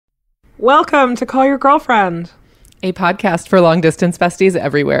Welcome to Call Your Girlfriend, a podcast for long-distance besties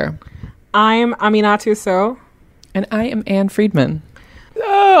everywhere. I'm Aminatu So. And I am Anne Friedman.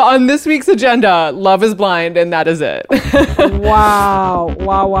 On this week's agenda, Love is Blind, and that is it. Wow.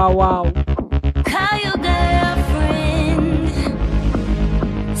 Call your girlfriend.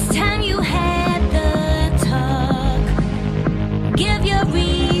 It's time you had the talk. Give your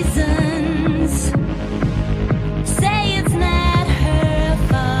reasons. Say it's not her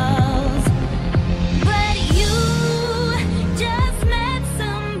fault. But you just met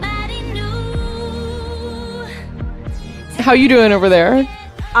somebody new. How you doing over there?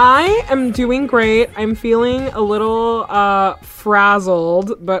 I am doing great. I'm feeling a little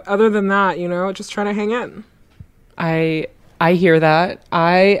frazzled, but other than that, just trying to hang in. I hear that.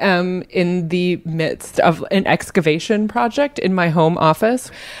 I am in the midst of an excavation project in my home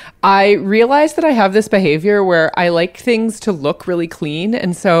office. I realized that I have this behavior where I like things to look really clean.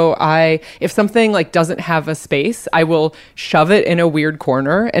 And so if something like doesn't have a space, I will shove it in a weird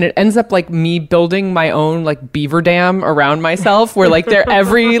corner, and it ends up like me building my own like beaver dam around myself where like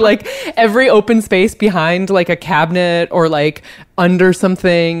every open space behind like a cabinet or like under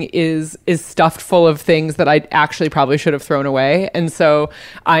something is stuffed full of things that I actually probably should have thrown away. And so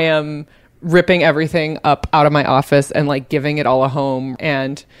I am ripping everything up out of my office and like giving it all a home,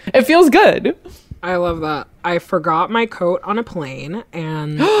 and it feels good. I love that. I forgot my coat on a plane,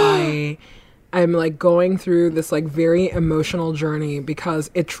 and I'm like going through this like very emotional journey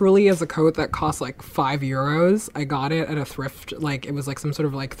because it truly is a coat that costs like €5. I got it at a thrift, like it was like some sort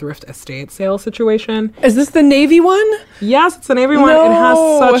of like thrift estate sale situation. Is this the navy one? Yes, it's a navy one. No. It has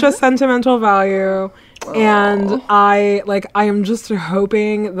such a sentimental value. And I am just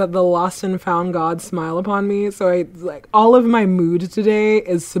hoping that the lost and found God smile upon me. So all of my mood today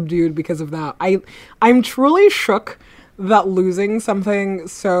is subdued because of that. I'm truly shook that losing something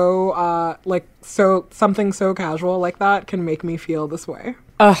something so casual like that can make me feel this way.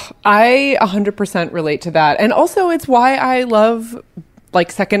 I 100% relate to that. And also it's why I love like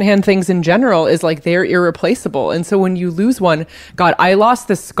secondhand things in general, is like they're irreplaceable. And so when you lose one, God, I lost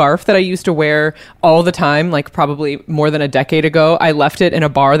this scarf that I used to wear all the time, like probably more than a decade ago. I left it in a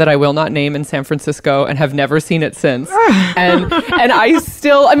bar that I will not name in San Francisco and have never seen it since. and I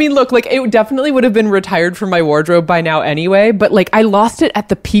still, look, like it definitely would have been retired from my wardrobe by now anyway, but like I lost it at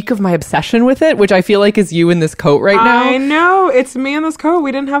the peak of my obsession with it, which I feel like is you in this coat right now. I know, it's me in this coat.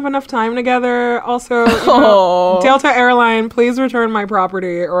 We didn't have enough time together. Also, Delta Airline, please return my property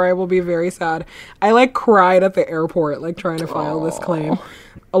or I will be very sad. I like cried at the airport, like trying to file this claim.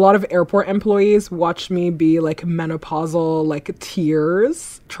 A lot of airport employees watched me be like menopausal, like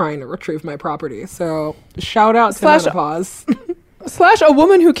tears trying to retrieve my property. So shout out to menopause. / a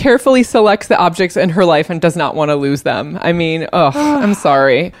woman who carefully selects the objects in her life and does not want to lose them. I'm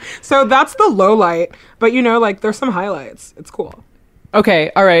sorry. So that's the low light, but there's some highlights. It's cool.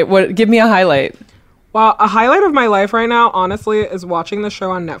 Okay, all right. Give me a highlight. Well, a highlight of my life right now, honestly, is watching the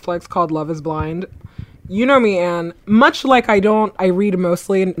show on Netflix called Love is Blind. You know me, Anne. Much like I read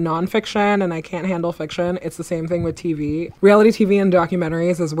mostly nonfiction and I can't handle fiction. It's the same thing with TV. Reality TV and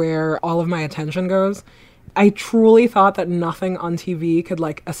documentaries is where all of my attention goes. I truly thought that nothing on TV could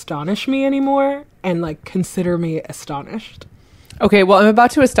like astonish me anymore and like consider me astonished. Okay, well, I'm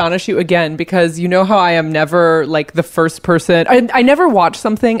about to astonish you again because you know how I am never like the first person. I never watch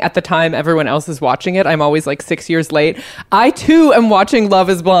something at the time everyone else is watching it. I'm always like 6 years late. I too am watching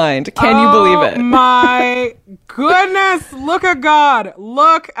Love is Blind. Can you believe it? Oh my goodness. Look at God.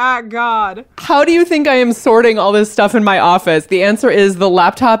 Look at God. How do you think I am sorting all this stuff in my office? The answer is the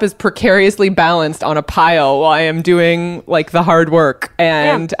laptop is precariously balanced on a pile while I am doing like the hard work.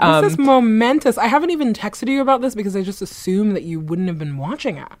 And this is momentous. I haven't even texted you about this because I just assumed that you wouldn't have been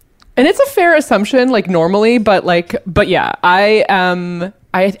watching it. And it's a fair assumption, like normally, but yeah, I'm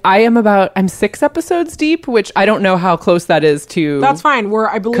 6 episodes deep, which I don't know how close that is to. That's fine.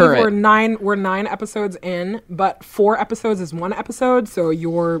 I believe current. we're 9 episodes in, but 4 episodes is 1 episode, so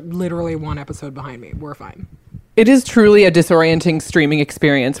you're literally 1 episode behind me. We're fine. It is truly a disorienting streaming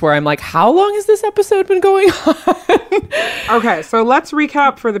experience where I'm like, how long has this episode been going on? Okay, so let's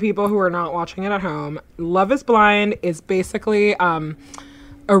recap for the people who are not watching it at home. Love is Blind is basically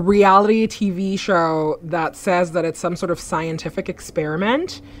a reality TV show that says that it's some sort of scientific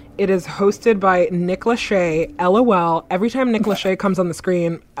experiment. It is hosted by Nick Lachey, LOL. Every time Nick Lachey comes on the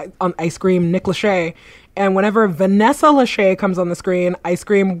screen, I scream Nick Lachey. And whenever Vanessa Lachey comes on the screen, I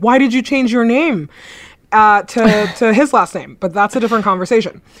scream, why did you change your name? To his last name, but that's a different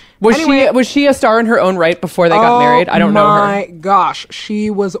conversation. Was she a star in her own right before they got married? I don't know her. Oh my gosh, she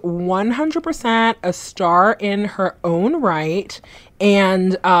was 100% a star in her own right,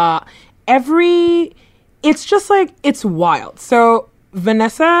 and it's just like, it's wild. So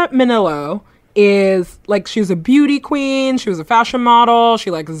Vanessa Minnillo is like, she was a beauty queen, she was a fashion model,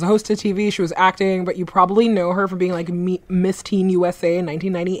 she like was a host of TV, she was acting, but you probably know her for being like Miss Teen USA in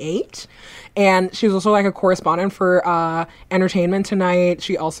 1998. And she was also like a correspondent for Entertainment Tonight.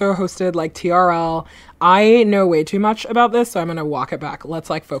 She also hosted like TRL. I know way too much about this, so I'm gonna walk it back. Let's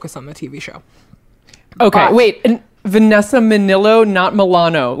like focus on the TV show. Okay, wait. And Vanessa Minnillo, not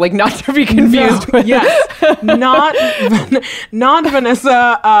Milano. Like, not to be confused with. Yes, not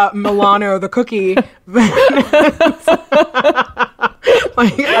Vanessa Milano, the cookie. Like,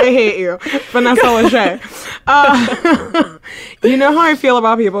 I hate you. Vanessa Lachey. You know how I feel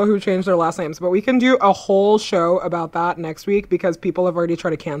about people who change their last names, but we can do a whole show about that next week because people have already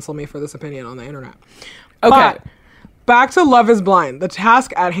tried to cancel me for this opinion on the internet. Okay. But back to Love is Blind, the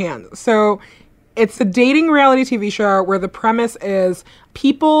task at hand. So it's a dating reality TV show where the premise is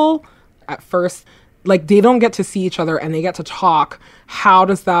people at first, like, they don't get to see each other and they get to talk. How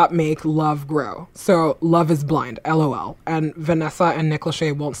does that make love grow? So Love is Blind, LOL. And Vanessa and Nick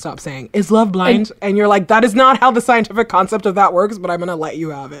Lachey won't stop saying, is love blind? And you're like, that is not how the scientific concept of that works, but I'm going to let you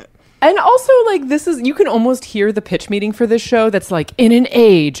have it. And also, like, this is, you can almost hear the pitch meeting for this show that's like, in an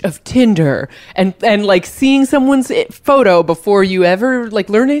age of Tinder and like seeing someone's photo before you ever like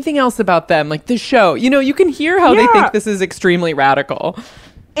learn anything else about them, like this show, you know, you can hear how they think this is extremely radical.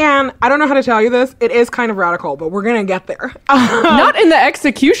 And I don't know how to tell you this. It is kind of radical, but we're going to get there. Not in the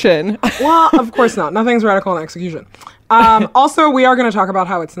execution. Well, of course not. Nothing's radical in execution. Also, we are going to talk about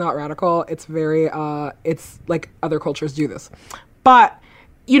how it's not radical. It's very, it's like other cultures do this. But,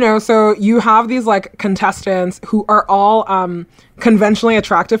 you know, so you have these like contestants who are all conventionally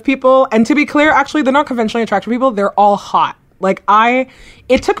attractive people. And to be clear, actually, they're not conventionally attractive people. They're all hot. Like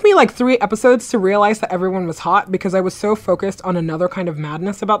it took me like 3 episodes to realize that everyone was hot because I was so focused on another kind of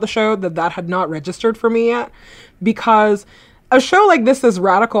madness about the show that had not registered for me yet. Because a show like this is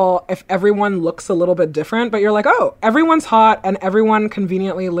radical if everyone looks a little bit different, but you're like, oh, everyone's hot and everyone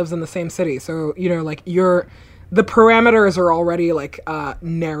conveniently lives in the same city. So, you know, like the parameters are already like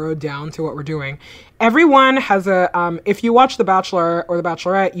narrowed down to what we're doing. Everyone has if you watch The Bachelor or The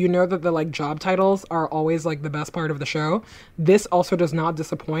Bachelorette, you know that the like job titles are always like the best part of the show. This also does not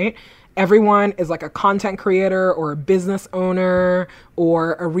disappoint. Everyone is like a content creator or a business owner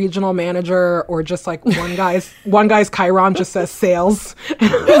or a regional manager or just like one guy's Chiron just says sales.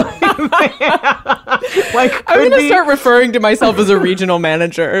 Like I'm going to start referring to myself as a regional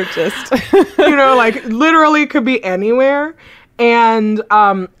manager. Just, you know, like literally could be anywhere. And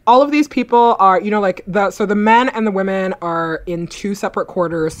all of these people are, you know, like so the men and the women are in 2 separate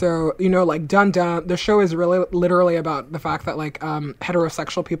quarters. So, you know, like dun. The show is really literally about the fact that like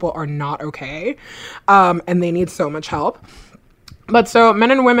heterosexual people are not okay, and they need so much help. But so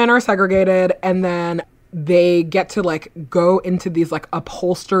men and women are segregated, and then they get to like go into these like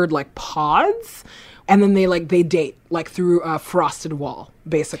upholstered like pods, and then they date like through a frosted wall,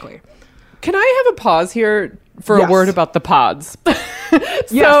 basically. Can I have a pause here for a word about the pods?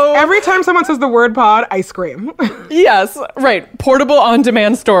 Yes, every time someone says the word pod, I scream. Yes, right. Portable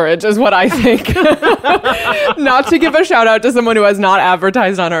on-demand storage is what I think. Not to give a shout out to someone who has not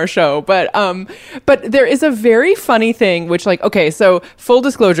advertised on our show, but there is a very funny thing, which like, okay, so full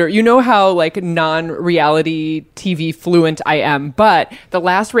disclosure, you know how like non-reality TV fluent I am, but the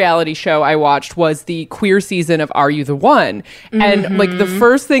last reality show I watched was the queer season of Are You the One? And like the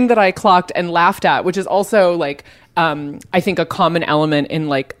first thing that I clocked and laughed at, which is also like, I think a common element in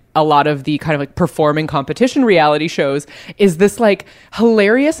like a lot of the kind of like performing competition reality shows is this like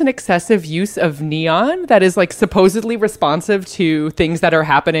hilarious and excessive use of neon that is like supposedly responsive to things that are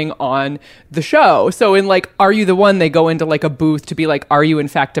happening on the show. So in like Are You the One, they go into like a booth to be like, are you in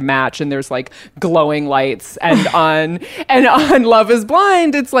fact a match? And there's like glowing lights. And on Love is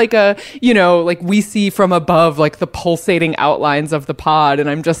Blind, it's like a, you know, like we see from above like the pulsating outlines of the pod. And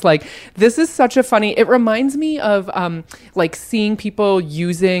I'm just like, this is such a funny, it reminds me of like seeing people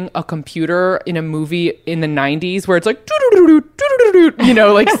using a computer in a movie in the 90s where it's like, you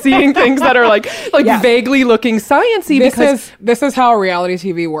know, like seeing things that are like vaguely looking sciencey. This is how reality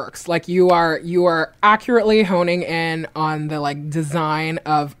TV works. Like you are accurately honing in on the like design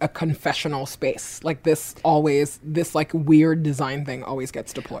of a confessional space. Like this like weird design thing always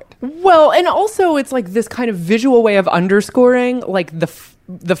gets deployed. Well, and also it's like this kind of visual way of underscoring like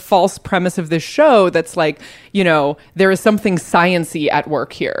the false premise of this show that's like, you know, there is something science-y at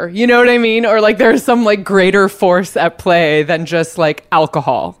work here. You know what I mean? Or like there's some like greater force at play than just like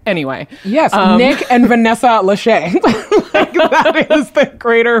alcohol. Anyway. Yes, Nick and Vanessa Lachey. Like that is the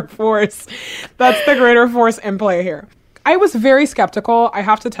greater force. That's the greater force in play here. I was very skeptical. I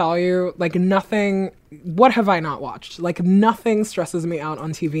have to tell you, like, nothing, what have I not watched? Like, nothing stresses me out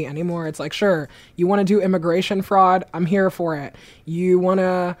on TV anymore. It's like, sure, you want to do immigration fraud? I'm here for it. You want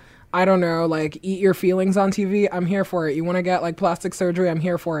to, I don't know, like, eat your feelings on TV? I'm here for it. You want to get, like, plastic surgery? I'm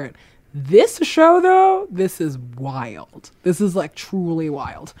here for it. This show, though, this is wild. This is, like, truly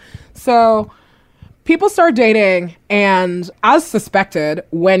wild. So people start dating, and as suspected,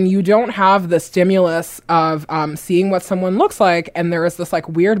 when you don't have the stimulus of seeing what someone looks like, and there is this like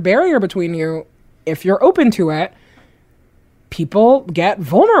weird barrier between you, if you're open to it, people get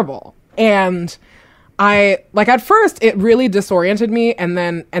vulnerable. And I, like, at first it really disoriented me, and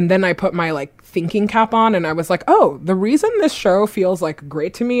then I put my like thinking cap on, and I was like, oh, the reason this show feels like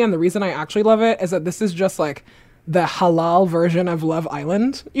great to me, and the reason I actually love it, is that this is just like the halal version of Love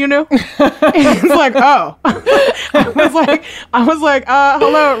Island, you know? It's like, oh. I was like,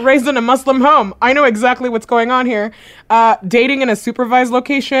 hello, raised in a Muslim home. I know exactly what's going on here. Dating in a supervised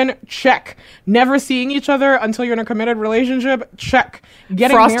location, check. Never seeing each other until you're in a committed relationship, check.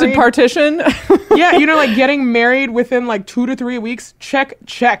 Getting Frosted married, partition. yeah, you know, like getting married within like 2 to 3 weeks,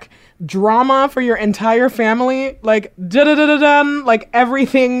 check. Drama for your entire family, like da-da-da-da-dum, like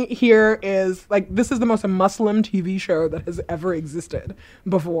everything here is like, this is the most Muslim TV show that has ever existed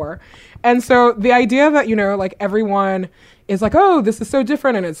before. And so the idea that, you know, like everyone is like, oh, this is so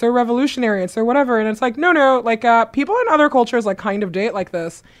different and it's so revolutionary and so whatever, and it's like, no, like people in other cultures like kind of date like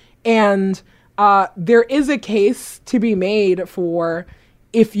this, and there is a case to be made for,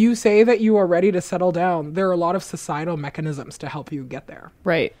 if you say that you are ready to settle down, there are a lot of societal mechanisms to help you get there.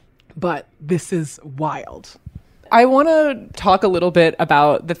 Right. But this is wild. I want to talk a little bit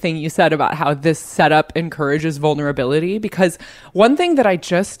about the thing you said about how this setup encourages vulnerability, because one thing that I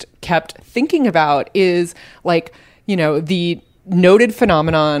just kept thinking about is, like, you know, the noted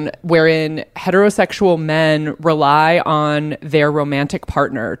phenomenon wherein heterosexual men rely on their romantic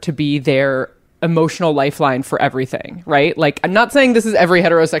partner to be their emotional lifeline for everything, right? Like, I'm not saying this is every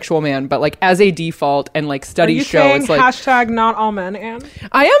heterosexual man, but like as a default, and like studies show, it's like hashtag not all men, Anne?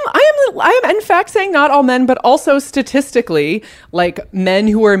 I am in fact saying not all men, but also statistically, like men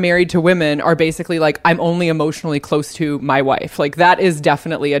who are married to women are basically like, I'm only emotionally close to my wife. Like, that is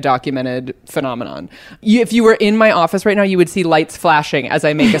definitely a documented phenomenon. If you were in my office right now, you would see lights flashing as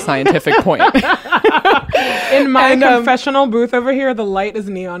I make a scientific point. In my confessional booth over here, the light is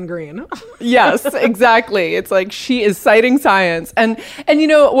neon green. Yes, exactly. It's like she is citing science. And you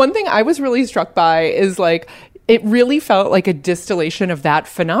know, one thing I was really struck by is like, it really felt like a distillation of that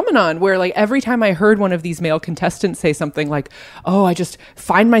phenomenon where, like, every time I heard one of these male contestants say something like, oh, I just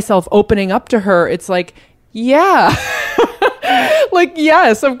find myself opening up to her, it's like, yeah. Like,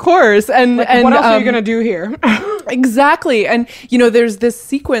 yes, of course. And like, what else are you going to do here? Exactly. And, you know, there's this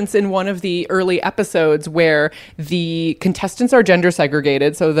sequence in one of the early episodes where the contestants are gender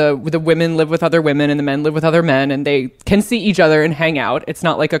segregated. So the women live with other women and the men live with other men, and they can see each other and hang out. It's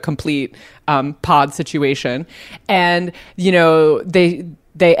not like a complete pod situation. And, you know,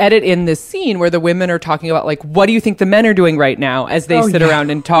 they edit in this scene where the women are talking about, like, what do you think the men are doing right now, as they sit around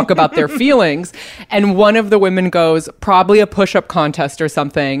and talk about their feelings. And one of the women goes, probably a push-up contest or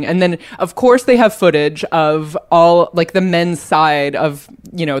something. And then, of course, they have footage of all, like, the men's side of,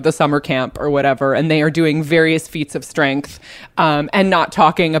 you know, the summer camp or whatever. And they are doing various feats of strength and not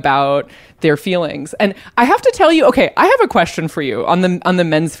talking about their feelings. And I have to tell you, okay, I have a question for you on the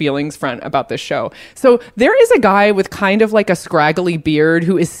men's feelings front about this show. So there is a guy with kind of like a scraggly beard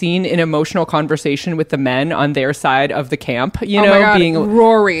who is seen in emotional conversation with the men on their side of the camp, you know, my God, being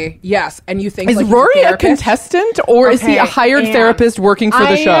Rory. Yes. And you think, is like, Rory a contestant, or is he a hired therapist working for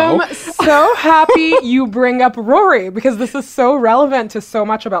the show? I am so happy you bring up Rory, because this is so relevant to so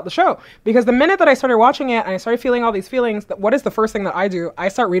much about the show. Because the minute that I started watching it and I started feeling all these feelings, what is the first thing that I do? I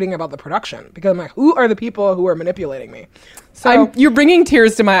start reading about the production, because I'm like, who are the people who are manipulating me? So you're bringing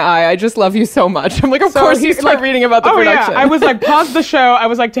tears to my eye. I just love you so much. I'm like, of course you start reading about the production. Yeah. I was like, pause the show. I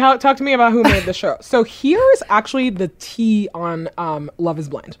was like, talk to me about who made the show. So here's actually the tea on Love is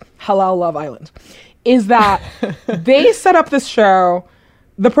Blind, Halal Love Island, is that they set up this show.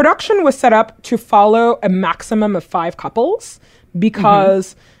 The production was set up to follow a maximum of 5 couples,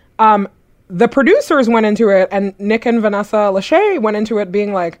 because the producers went into it, and Nick and Vanessa Lachey went into it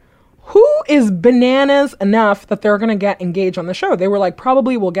being like, who is bananas enough that they're going to get engaged on the show? They were like,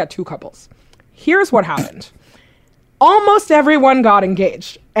 probably we'll get 2 couples. Here's what happened. Almost everyone got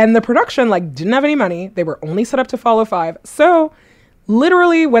engaged, and the production like didn't have any money. They were only set up to follow 5. So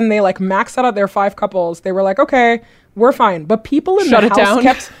literally when they like maxed out their 5 couples, they were like, okay, we're fine. But people in Shut the it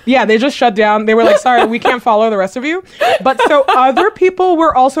house down? they just shut down. They were like, sorry, we can't follow the rest of you. But so other people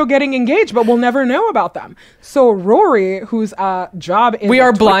were also getting engaged, but we'll never know about them. So Rory, whose job is We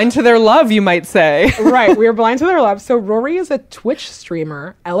are blind to their love, you might say. Right, we are blind to their love. So Rory is a Twitch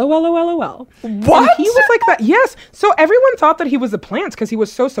streamer. LOL. What? And he was like that. Yes. So everyone thought that he was a plant because he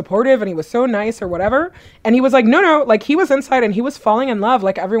was so supportive and he was so nice or whatever. And he was like, no, like he was inside and he was falling in love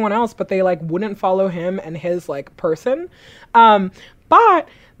like everyone else, but they like wouldn't follow him and his like person. But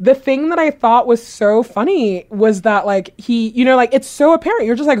the thing that I thought was so funny was that like he, you know, like it's so apparent.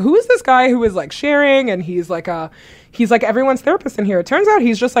 You're just like, who is this guy who is like sharing and he's like everyone's therapist in here. It turns out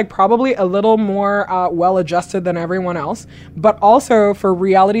he's just like probably a little more well-adjusted than everyone else, but also for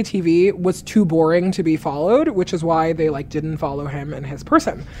reality TV was too boring to be followed, which is why they like didn't follow him and his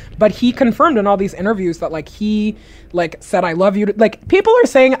person. But he confirmed in all these interviews that like he like said, I love you. Like people are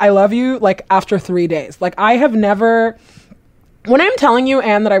saying I love you like after 3 days. Like I have never... When I'm telling you,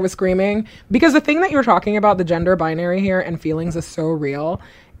 Anne, that I was screaming, because the thing that you're talking about, the gender binary here and feelings is so real.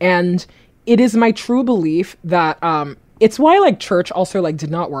 And it is my true belief that it's why like church also like did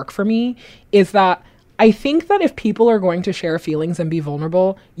not work for me, is that I think that if people are going to share feelings and be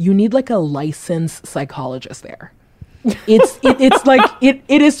vulnerable, you need like a licensed psychologist there. It's like it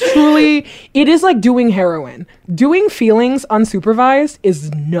is truly, it is like doing heroin. Doing feelings unsupervised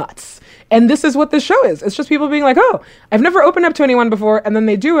is nuts. And this is what this show is. It's just people being like, oh, I've never opened up to anyone before. And then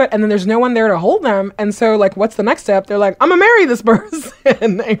they do it. And then there's no one there to hold them. And so like, what's the next step? They're like, I'm gonna marry this person.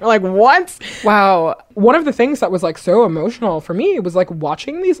 And you're like, what? Wow. One of the things that was like so emotional for me was like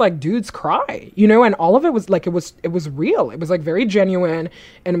watching these like dudes cry, you know, and all of it was like, it was real. It was like very genuine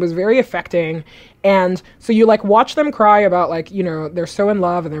and it was very affecting. And so you like watch them cry about like, you know, they're so in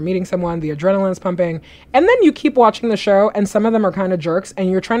love and they're meeting someone, the adrenaline's pumping. And then you keep watching the show and some of them are kind of jerks and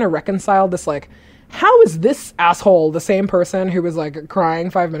you're trying to reconcile this like, how is this asshole the same person who was like crying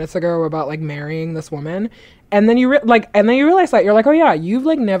 5 minutes ago about like marrying this woman? And then you realize that you're like, oh yeah, you've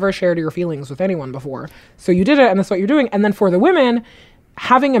like never shared your feelings with anyone before. So you did it and that's what you're doing. And then for the women,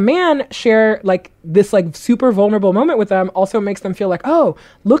 having a man share like this like super vulnerable moment with them also makes them feel like, oh,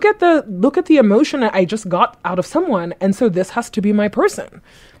 look at the emotion that I just got out of someone. And so this has to be my person,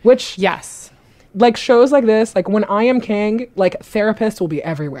 which Yes. like shows like this, like when I Am King, like therapists will be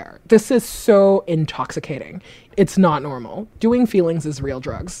everywhere. This is so intoxicating. It's not normal. Doing feelings is real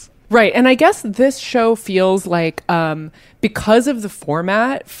drugs. Right. And I guess this show feels like, because of the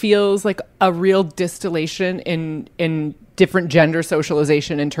format, feels like a real distillation in different gender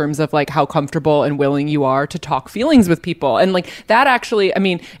socialization in terms of like how comfortable and willing you are to talk feelings with people. And like that actually, I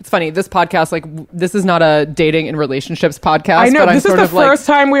mean, it's funny, this podcast, like this is not a dating and relationships podcast. I know, but this is the first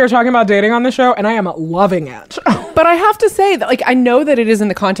time we are talking about dating on the show and I am loving it. But I have to say that like, I know that it is in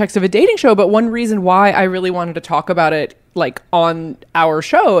the context of a dating show, but one reason why I really wanted to talk about it like on our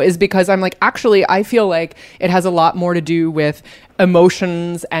show is because I'm like, actually, I feel like it has a lot more to do with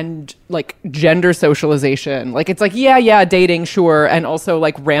emotions and like gender socialization. Like it's like, yeah, dating, sure. And also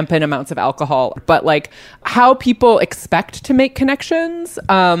like rampant amounts of alcohol, but like how people expect to make connections,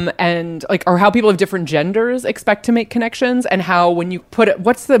 and like, or how people of different genders expect to make connections, and how when you put it,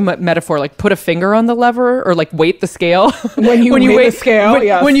 what's the metaphor? Like put a finger on the lever or like weight the scale. When you weight the scale,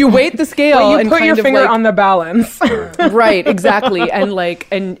 yes. When you weight the scale when you and put your finger like, on the balance. Right, exactly. And like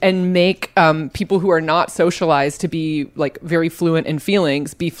and make people who are not socialized to be like very fluent in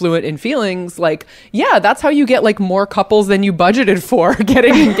feelings be fluent in feelings, like, yeah, that's how you get like more couples than you budgeted for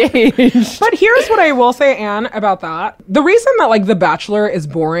getting engaged. But here's what I will say, Anne, about that. The reason that like The Bachelor is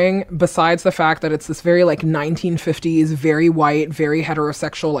boring, besides the fact that it's this very like 1950s, very white, very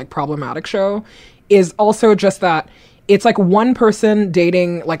heterosexual, like problematic show, is also just that it's like one person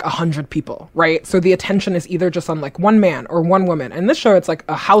dating like 100 people, right? So the attention is either just on like one man or one woman. And this show, it's like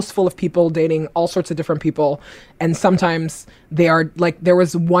a house full of people dating all sorts of different people. And sometimes they are like, there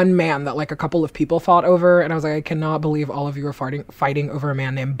was one man that like a couple of people fought over. And I was like, I cannot believe all of you are fighting over a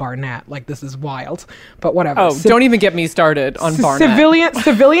man named Barnett. Like, this is wild, but whatever. Oh, don't even get me started on Barnett.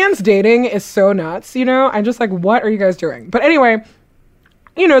 Civilians dating is so nuts, you know? I'm just like, what are you guys doing? But anyway,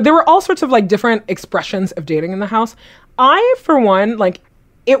 you know, there were all sorts of like different expressions of dating in the house. I, for one, like,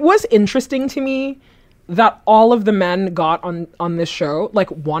 it was interesting to me that all of the men got on this show, like,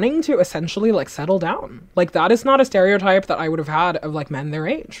 wanting to essentially like settle down. Like, that is not a stereotype that I would have had of like men their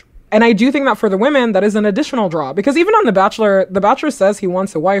age. And I do think that for the women, that is an additional draw, because even on The Bachelor says he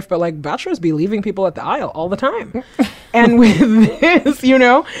wants a wife, but like bachelors be leaving people at the aisle all the time. And with this, you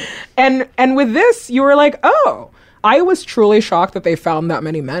know, and with this, you were like, oh, I was truly shocked that they found that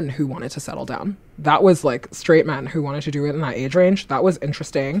many men who wanted to settle down. That was like straight men who wanted to do it in that age range. That was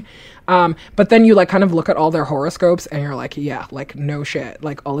interesting. But then you like kind of look at all their horoscopes and you're like, yeah, like no shit.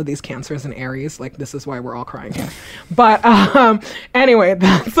 Like all of these Cancers and Aries, like this is why we're all crying here. But anyway,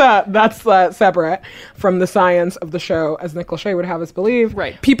 that's separate from the science of the show, as Nick Lachey would have us believe.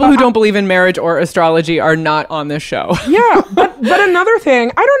 Right. People who don't believe in marriage or astrology are not on this show. Yeah, but another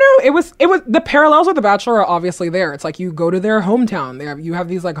thing, I don't know. It was the parallels with The Bachelor are obviously there. It's like you go to their hometown. You have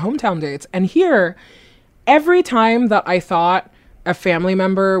these like hometown dates, and here, every time that I thought a family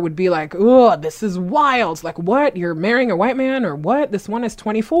member would be like, "Oh, this is wild! Like, what? You're marrying a white man, or what? This one is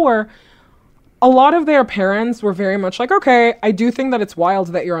 24." A lot of their parents were very much like, okay, I do think that it's wild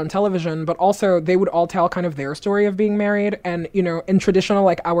that you're on television, but also they would all tell kind of their story of being married. And, you know, in traditional,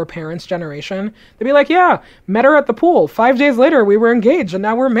 like our parents' generation, they'd be like, yeah, met her at the pool. 5 days later, we were engaged and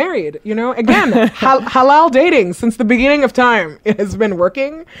now we're married. You know, again, halal dating since the beginning of time. It has been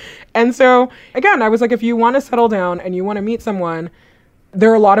working. And so, again, I was like, if you want to settle down and you want to meet someone, there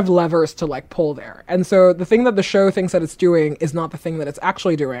are a lot of levers to like pull there. And so the thing that the show thinks that it's doing is not the thing that it's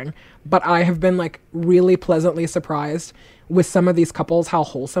actually doing. But I have been like really pleasantly surprised with some of these couples, how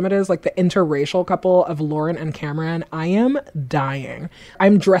wholesome it is. Like the interracial couple of Lauren and Cameron, I am dying.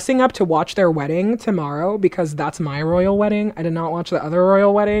 I'm dressing up to watch their wedding tomorrow because that's my royal wedding. I did not watch the other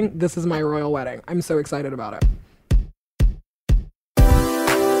royal wedding. This is my royal wedding. I'm so excited about it.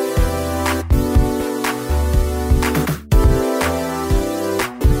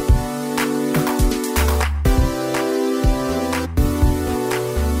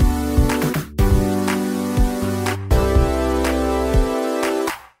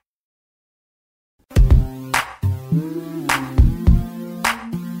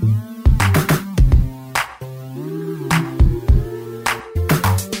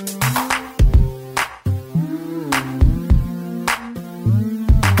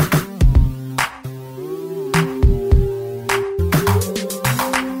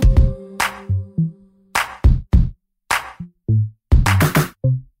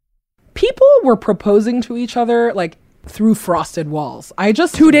 People were proposing to each other like through frosted walls. I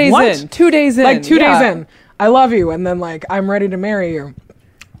just 2 days what? in. 2 days in. Like 2 days in. I love you, and then like I'm ready to marry you.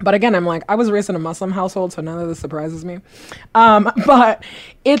 But again, I'm like, I was raised in a Muslim household, so none of this surprises me. But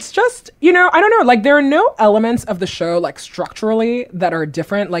it's just, you know, I don't know. Like there are no elements of the show like structurally that are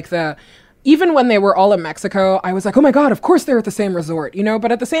different. Like even when they were all in Mexico, I was like, oh my God, of course they're at the same resort, you know?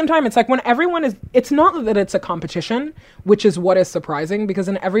 But at the same time, it's like when everyone is, it's not that it's a competition, which is what is surprising, because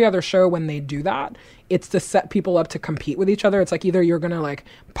in every other show, when they do that, it's to set people up to compete with each other. It's like either you're going to like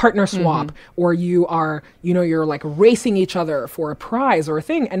partner swap or you are, you know, you're like racing each other for a prize or a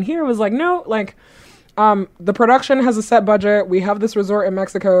thing. And here it was like, no, like, the production has a set budget. We have this resort in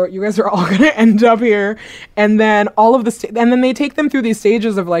Mexico. You guys are all going to end up here. And then all of the, and then they take them through these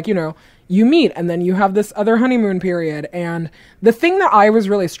stages of like, you know, you meet and then you have this other honeymoon period. And the thing that I was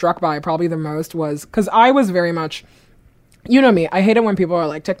really struck by probably the most was, because I was very much, you know me, I hate it when people are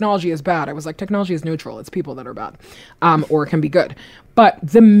like, technology is bad. I was like, technology is neutral. It's people that are bad, or can be good. But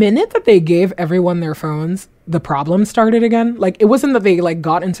the minute that they gave everyone their phones, the problem started again. Like, it wasn't that they like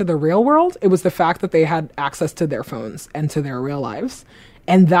got into the real world. It was the fact that they had access to their phones and to their real lives.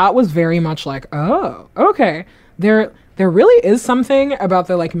 And that was very much like, oh, okay. There really is something about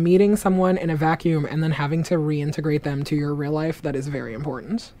the like meeting someone in a vacuum and then having to reintegrate them to your real life that is very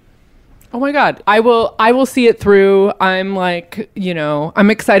important. Oh my God. I will see it through. I'm like, you know,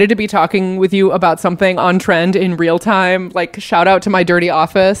 I'm excited to be talking with you about something on trend in real time. Like, shout out to my dirty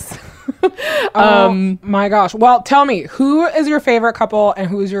office. Oh my gosh. Well, tell me, who is your favorite couple and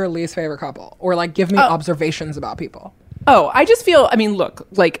who is your least favorite couple? Or like give me observations about people. Oh, I just feel, I mean, look,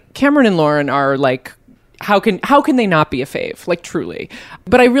 like Cameron and Lauren are like, how can they not be a fave? Like, truly.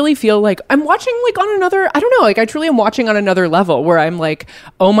 But I really feel like I'm watching like on another, I don't know, like I truly am watching on another level where I'm like,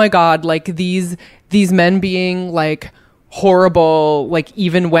 oh my God, like these men being like horrible, like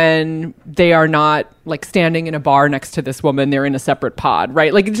even when they are not like standing in a bar next to this woman, they're in a separate pod,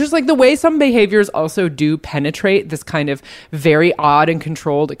 right? Like, it's just like the way some behaviors also do penetrate this kind of very odd and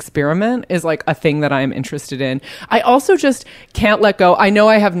controlled experiment is like a thing that I'm interested in. I also just can't let go. I know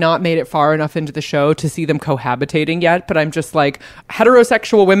I have not made it far enough into the show to see them cohabitating yet, but I'm just like,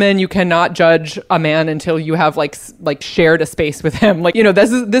 heterosexual women, you cannot judge a man until you have like shared a space with him. Like, you know,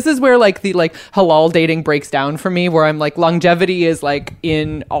 this is where like the like halal dating breaks down for me, where I'm like, longevity is like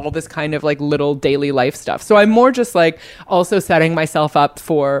in all this kind of like little daily life stuff. So I'm more just like also setting myself up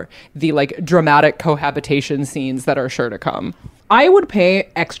for the like dramatic cohabitation scenes that are sure to come. I would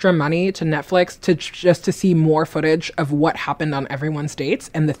pay extra money to Netflix to just to see more footage of what happened on everyone's dates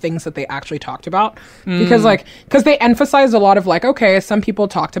and the things that they actually talked about. Because they emphasized a lot of like, okay, some people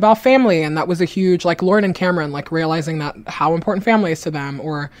talked about family, and that was a huge, like Lauren and Cameron, like realizing that how important family is to them,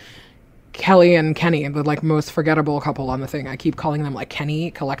 or Kelly and Kenny, the like most forgettable couple on the thing. I keep calling them like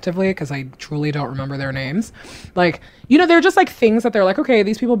Kenny collectively because I truly don't remember their names. Like, you know, they're just like things that they're like, okay,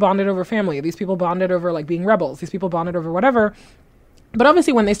 these people bonded over family. These people bonded over like being rebels. These people bonded over whatever. But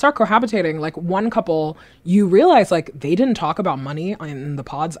obviously when they start cohabitating, like one couple, you realize like they didn't talk about money in the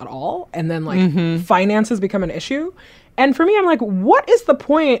pods at all. And then like finances become an issue. And for me, I'm like, what is the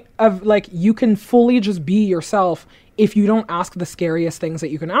point of like, you can fully just be yourself if you don't ask the scariest things that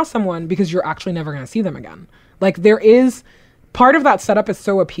you can ask someone, because you're actually never going to see them again. Like there is part of that setup is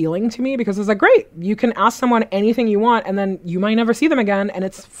so appealing to me, because it's like, great, you can ask someone anything you want and then you might never see them again and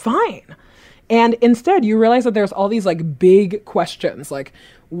it's fine. And instead you realize that there's all these like big questions, like,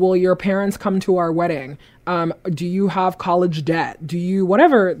 will your parents come to our wedding? Do you have college debt? Do you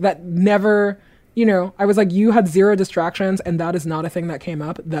whatever, that never, you know, I was like, you had zero distractions and that is not a thing that came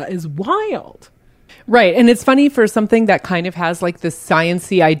up. That is wild. Right. And it's funny, for something that kind of has like this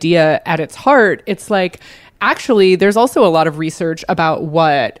science-y idea at its heart, it's like, actually, there's also a lot of research about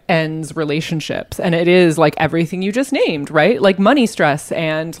what ends relationships. And it is like everything you just named, right? Like money stress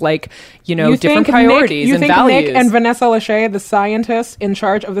and like, you know, different priorities and values. Nick and Vanessa Lachey, the scientists in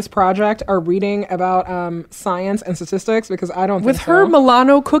charge of this project, are reading about science and statistics? Because I don't think with her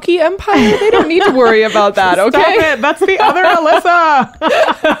Milano cookie empire, they don't need to worry about that, okay? Stop it. That's the other Alyssa.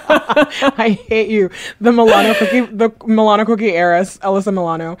 I hate you. The Milano cookie heiress, Alyssa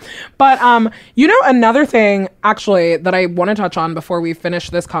Milano. But you know, another thing actually that I want to touch on before we finish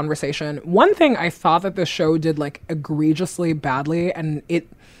this conversation. One thing I thought that the show did like egregiously badly, and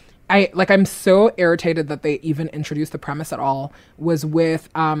I'm so irritated that they even introduced the premise at all, was with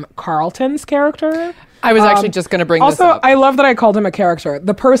Carlton's character. I was actually just going to bring this up. Also, I love that I called him a character.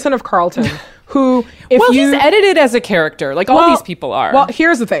 The person of Carlton, who, he's edited as a character, like all these people are. Well,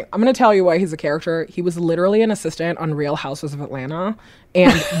 here's the thing. I'm going to tell you why he's a character. He was literally an assistant on Real Houses of Atlanta.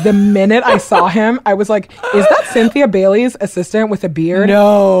 And the minute I saw him, I was like, is that Cynthia Bailey's assistant with a beard?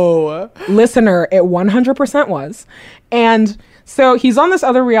 No. Listener, it 100% was. And so he's on this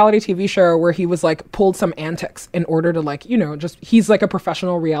other reality TV show where he was like pulled some antics in order to like, you know, just, he's like a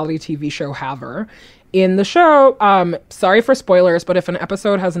professional reality TV show haver. In the show, sorry for spoilers, but if an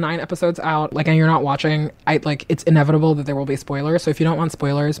episode has 9 episodes out, like, and you're not watching, it's inevitable that there will be spoilers. So if you don't want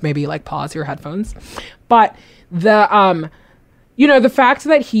spoilers, maybe like pause your headphones. But you know, the fact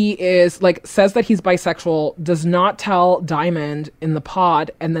that he is like, says that he's bisexual, does not tell Diamond in the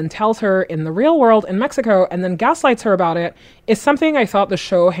pod, and then tells her in the real world in Mexico, and then gaslights her about it, is something I thought the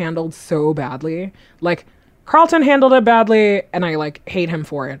show handled so badly. Like, Carlton handled it badly, and I like hate him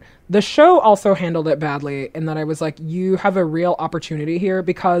for it. The show also handled it badly in that I was like, you have a real opportunity here,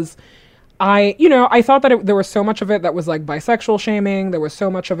 because I thought that there was so much of it that was like bisexual shaming. There was so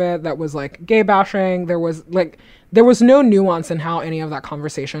much of it that was like gay bashing. There was no nuance in how any of that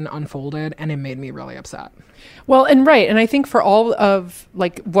conversation unfolded, and it made me really upset. Well, and right. And I think for all of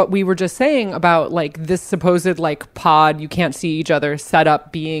like what we were just saying about like this supposed like pod, you can't see each other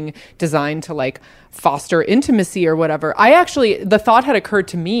setup being designed to like foster intimacy or whatever. The thought had occurred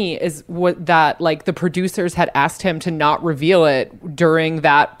to me is that like the producers had asked him to not reveal it during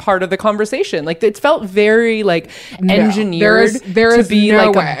that part of the conversation. Like it felt very like engineered to be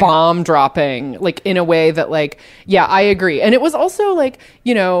like a bomb dropping, like in a way that like, yeah, I agree. And it was also like,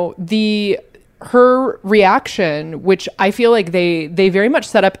 you know, her reaction, which I feel like they very much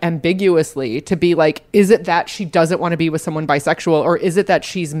set up ambiguously to be like, is it that she doesn't want to be with someone bisexual, or is it that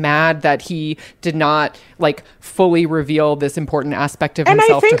she's mad that he did not like fully reveal this important aspect of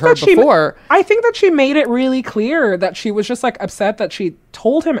himself to her before? I think that she made it really clear that she was just like upset that she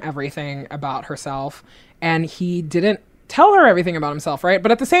told him everything about herself and he didn't tell her everything about himself, right?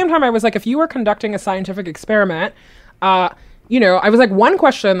 But at the same time, I was like, if you were conducting a scientific experiment, you know, I was like, one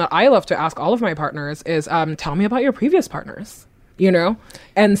question that I love to ask all of my partners is, tell me about your previous partners, you know?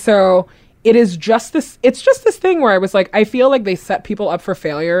 And so it's just this thing where I was like, I feel like they set people up for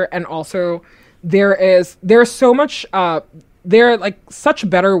failure. And also there's so much, there are like such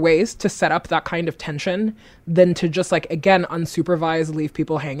better ways to set up that kind of tension than to just like, again, unsupervised, leave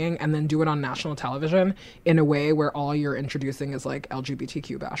people hanging and then do it on national television in a way where all you're introducing is like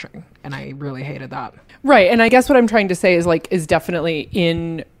LGBTQ bashing. And I really hated that. Right. And I guess what I'm trying to say is like, is definitely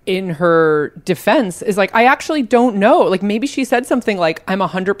in in her defense is like, I actually don't know. Like, maybe she said something like, I'm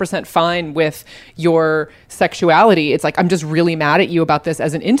 100% fine with your sexuality. It's like, I'm just really mad at you about this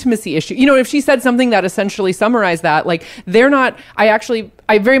as an intimacy issue. You know, if she said something that essentially summarized that, like,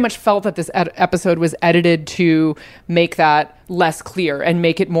 I very much felt that this episode was edited to make that less clear and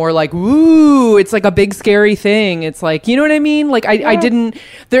make it more like, ooh, it's like a big scary thing. It's like, you know what I mean? Like,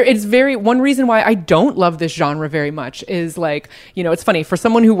 one reason why I don't love this genre very much is like, you know, it's funny, for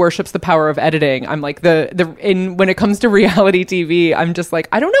someone who worships the power of editing, I'm like when it comes to reality TV, I'm just like,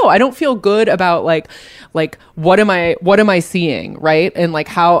 I don't know. I don't feel good about like, what am I seeing? Right. And like,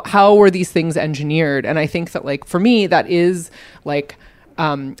 how were these things engineered? And I think that like, for me, that is like,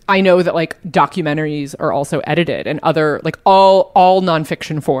 I know that like documentaries are also edited, and other like all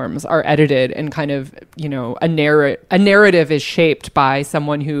nonfiction forms are edited, and kind of, you know, a narrative is shaped by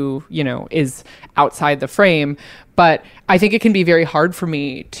someone who, you know, is outside the frame. But I think it can be very hard for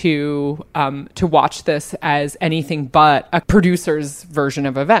me to watch this as anything but a producer's version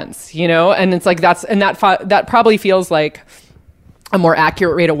of events, you know. And it's like that probably feels like a more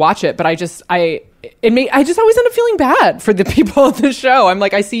accurate way to watch it. But I just always end up feeling bad for the people of the show. I'm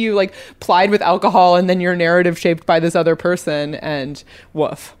like, I see you like plied with alcohol, and then your narrative shaped by this other person, and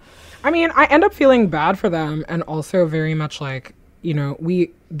woof. I mean, I end up feeling bad for them, and also very much like, you know,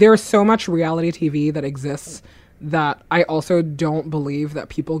 there's so much reality TV that exists that I also don't believe that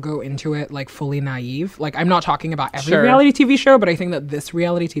people go into it like fully naive. Like, I'm not talking about every reality TV show, but I think that this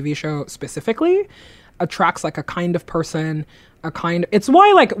reality TV show specifically attracts like a kind of person, it's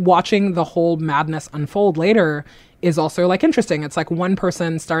why like watching the whole madness unfold later is also like interesting. It's like one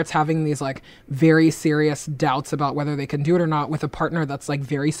person starts having these like very serious doubts about whether they can do it or not with a partner that's like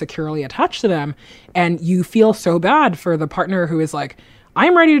very securely attached to them, and you feel so bad for the partner who is like,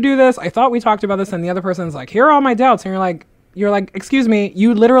 I'm ready to do this, I thought we talked about this, and the other person's like, here are all my doubts, and you're like, excuse me,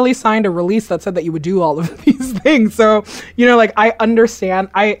 you literally signed a release that said that you would do all of these things. So, you know, like, I understand.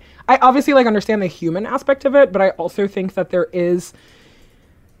 I obviously like understand the human aspect of it, but I also think that there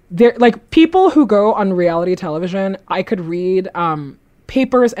like people who go on reality television, I could read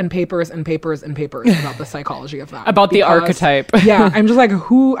papers and papers and papers and papers about the psychology of that. About the archetype. Yeah, I'm just like,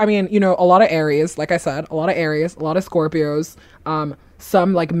 I mean, you know, a lot of Aries, like I said, a lot of Scorpios,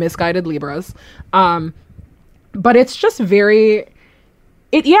 some like misguided Libras. But it's just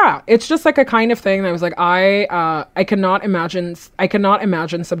it's just like a kind of thing that I was like, I cannot imagine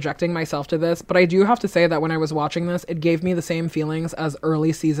subjecting myself to this. But I do have to say that when I was watching this, it gave me the same feelings as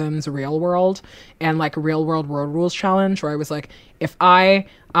early seasons Real World and like Real World Road Rules Challenge, where I was like, if I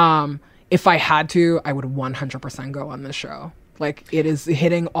had to, I would 100% go on this show. Like, it is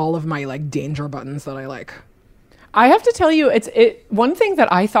hitting all of my like danger buttons that I like. I have to tell you, one thing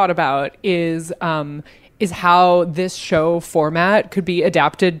that I thought about is how this show format could be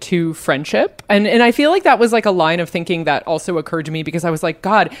adapted to friendship. And I feel like that was like a line of thinking that also occurred to me, because I was like,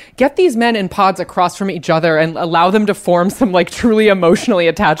 God, get these men in pods across from each other and allow them to form some like truly emotionally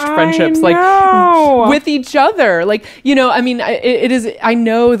attached friendships, like with each other. Like, you know, I mean, it is, I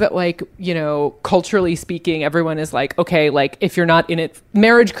know that like, you know, culturally speaking, everyone is like, okay, like if you're not in it,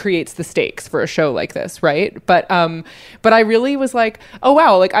 marriage creates the stakes for a show like this, right? But I really was like, oh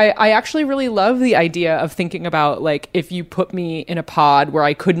wow, like I actually really love the idea of thinking about like, if you put me in a pod where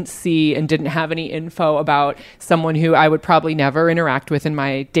I couldn't see and didn't have any info about someone who I would probably never interact with in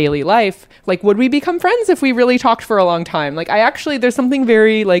my daily life, like, would we become friends if we really talked for a long time? Like, there's something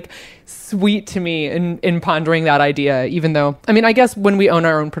very like sweet to me in pondering that idea, even though, I mean, I guess when we own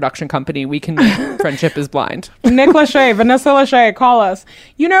our own production company, we can friendship is blind. Nick Lachey, Vanessa Lachey, call us.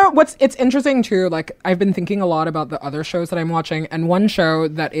 You know, it's interesting too, like, I've been thinking a lot about the other shows that I'm watching, and one show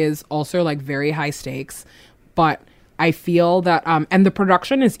that is also like very high stakes, but I feel that, and the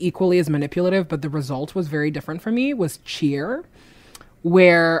production is equally as manipulative, but the result was very different for me, was Cheer,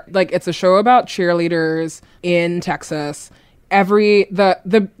 where like, it's a show about cheerleaders in Texas.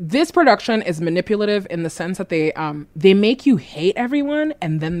 This production is manipulative in the sense that they make you hate everyone,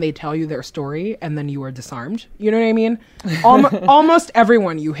 and then they tell you their story, and then you are disarmed. You know what I mean? Almost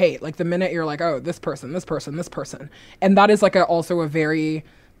everyone you hate. Like, the minute you're like, oh, this person, and that is like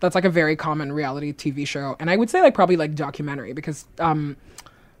that's like a very common reality TV show, and I would say like probably like documentary, because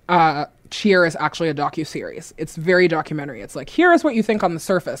Cheer is actually a docuseries. It's very documentary. It's like, here is what you think on the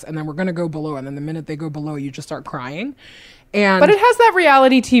surface, and then we're gonna go below, and then the minute they go below, you just start crying. But it has that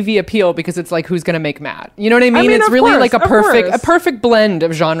reality TV appeal, because it's like, who's gonna make Matt? You know what I mean? It's really like a perfect blend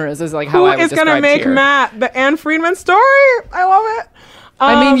of genres, is like how I would describe Cheer. Who is gonna make Matt? The Anne Friedman story? I love it.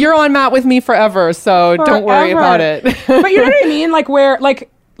 I mean, you're on Matt with me forever, so don't worry about it. But you know what I mean? Like, where like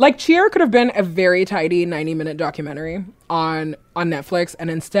Like, Cheer could have been a very tidy 90-minute documentary on Netflix,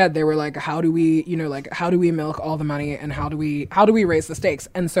 and instead they were like, how do we milk all the money, and how do we raise the stakes?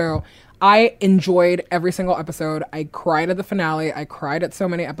 And so I enjoyed every single episode. I cried at the finale. I cried at so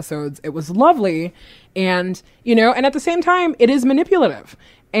many episodes. It was lovely. And, and at the same time, it is manipulative.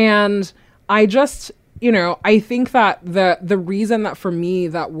 And I just, I think that the reason that for me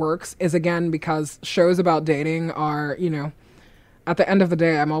that works is, again, because shows about dating are, at the end of the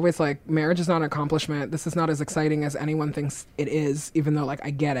day, I'm always like, marriage is not an accomplishment. This is not as exciting as anyone thinks it is, even though, like, I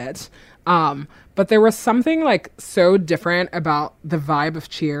get it. But there was something, like, so different about the vibe of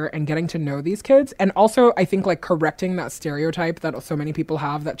Cheer and getting to know these kids. And also, I think, like, correcting that stereotype that so many people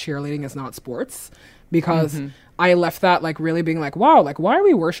have that cheerleading is not sports. Because I left that, like, really being like, wow, like, why are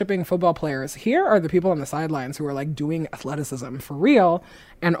we worshiping football players? Here are the people on the sidelines who are, like, doing athleticism for real.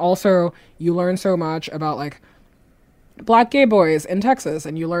 And also, you learn so much about, like, Black gay boys in Texas,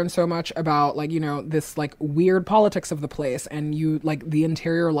 and you learn so much about, like, this, like, weird politics of the place, and you, like, the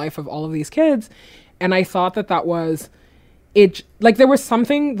interior life of all of these kids. And I thought that was it, like, there was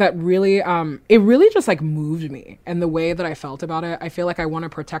something that really it really just, like, moved me, and the way that I felt about it. I feel like I want to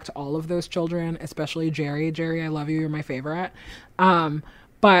protect all of those children, especially Jerry, I love you, you're my favorite.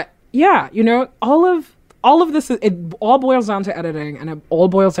 But yeah, all of this, it all boils down to editing, and it all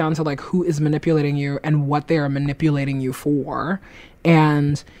boils down to, like, who is manipulating you and what they are manipulating you for.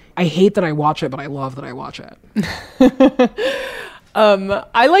 And I hate that I watch it, but I love that I watch it.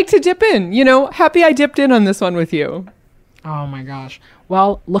 I like to dip in, happy I dipped in on this one with you. Oh my gosh.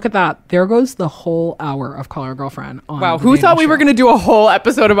 Well, look at that. There goes the whole hour of Call Your Girlfriend on Wow, who thought we were going to do a whole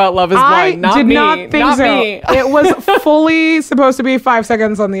episode about Love is Blind? I did not think so. It was fully supposed to be 5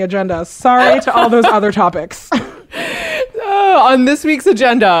 seconds on the agenda. Sorry to all those other topics. On this week's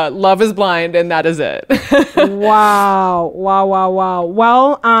agenda, Love is Blind, and that is it. Wow.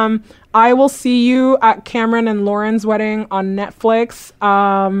 Well, I will see you at Cameron and Lauren's wedding on Netflix.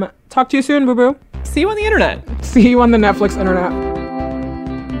 Talk to you soon, boo-boo. See you on the internet. See you on the Netflix internet.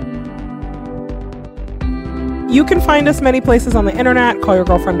 You can find us many places on the internet,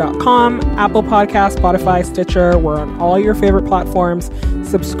 callyourgirlfriend.com, Apple Podcasts, Spotify, Stitcher. We're on all your favorite platforms.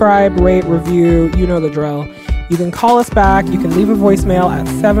 Subscribe, rate, review, you know the drill. You can call us back. You can leave a voicemail at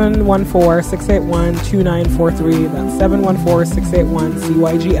 714-681-2943. That's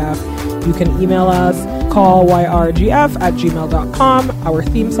 714-681-CYGF. You can email us, callyrgf@gmail.com. Our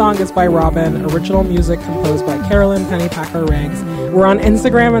theme song is by Robin. Original music composed by Carolyn Pennypacker Riggs. We're on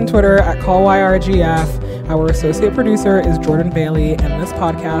Instagram and Twitter at callyrgf. Our associate producer is Jordan Bailey, and this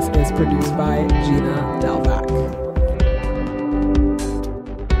podcast is produced by Gina Delvac.